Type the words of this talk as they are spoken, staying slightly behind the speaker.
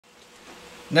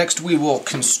Next we will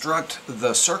construct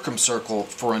the circumcircle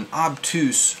for an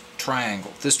obtuse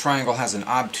triangle. This triangle has an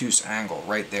obtuse angle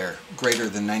right there, greater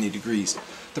than 90 degrees.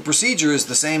 The procedure is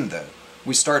the same though.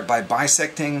 We start by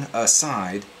bisecting a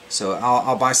side, so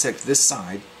I'll bisect this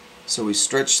side. So we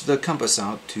stretch the compass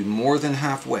out to more than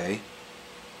halfway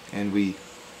and we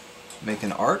make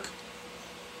an arc,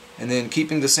 and then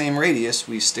keeping the same radius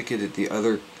we stick it at the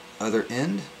other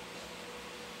end,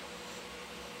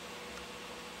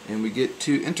 and we get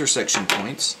two intersection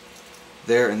points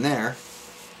there and there,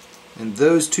 and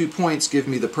those 2 points give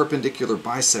me the perpendicular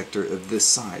bisector of this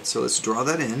side. So let's draw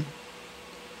that in.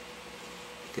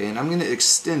 Okay, and I'm going to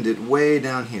extend it way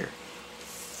down here.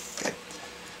 Okay,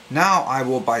 now I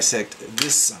will bisect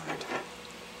this side.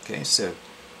 Okay, so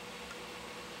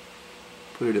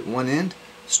put it at one end,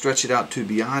 stretch it out to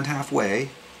beyond halfway,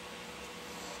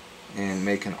 and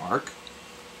make an arc.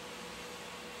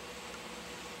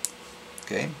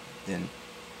 Okay, then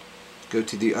go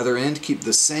to the other end, keep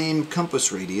the same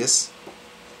compass radius,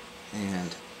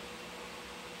 and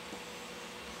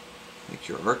make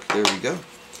your arc. There we go.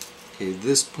 Okay,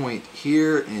 this point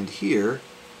here and here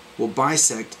will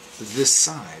bisect this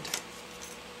side.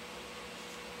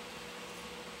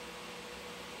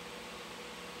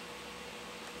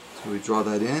 So we draw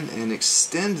that in and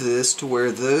extend this to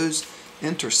where those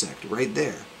intersect, right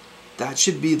there. That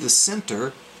should be the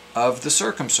center of the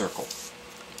circumcircle.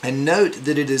 And note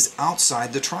that it is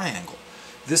outside the triangle.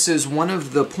 This is one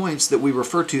of the points that we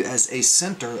refer to as a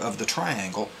center of the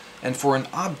triangle, and for an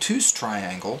obtuse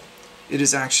triangle, it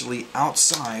is actually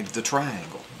outside the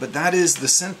triangle. But that is the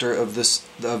center of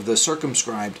the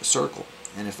circumscribed circle.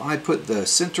 And if I put the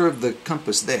center of the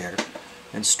compass there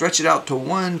and stretch it out to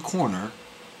one corner,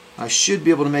 I should be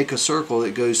able to make a circle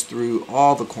that goes through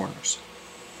all the corners.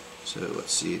 So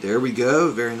let's see, there we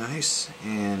go, very nice.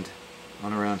 And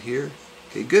on around here.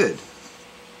 Okay, good.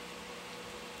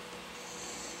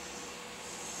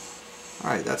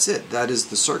 Alright, that's it. That is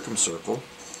the circumcircle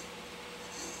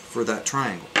for that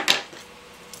triangle.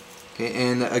 Okay,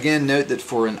 and again note that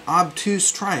for an obtuse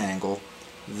triangle,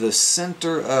 the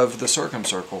center of the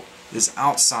circumcircle is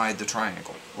outside the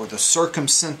triangle, or the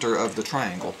circumcenter of the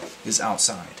triangle is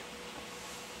outside.